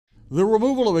The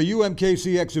removal of a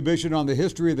UMKC exhibition on the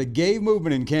history of the gay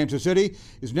movement in Kansas City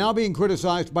is now being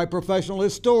criticized by professional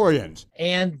historians.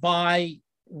 And by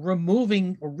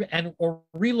removing or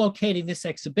relocating this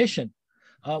exhibition,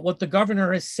 what the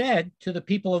governor has said to the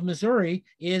people of Missouri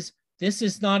is this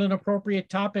is not an appropriate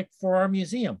topic for our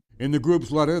museum. In the group's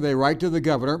letter, they write to the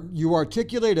governor, "You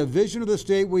articulate a vision of the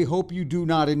state we hope you do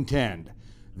not intend."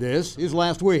 This is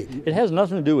last week. It has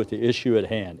nothing to do with the issue at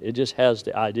hand. It just has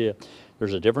the idea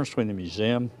there's a difference between the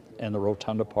museum and the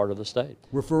rotunda part of the state.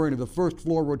 Referring to the first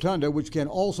floor rotunda, which can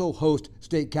also host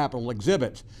state capitol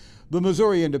exhibits. The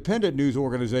Missouri Independent News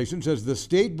Organization says the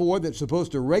state board that's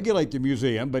supposed to regulate the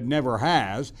museum, but never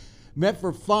has, met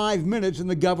for 5 minutes in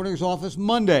the governor's office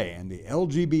Monday, and the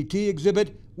LGBT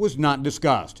exhibit was not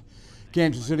discussed.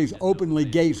 Kansas City's openly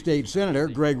gay state senator,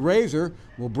 Greg Razor,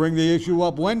 will bring the issue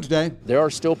up Wednesday. There are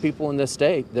still people in this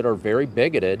state that are very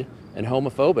bigoted and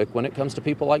homophobic when it comes to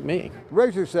people like me.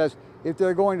 Razor says if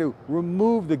they're going to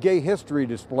remove the gay history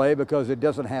display because it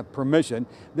doesn't have permission,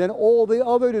 then all the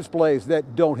other displays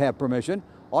that don't have permission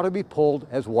ought to be pulled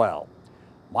as well.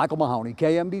 Michael Mahoney,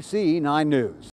 KMBC 9 News.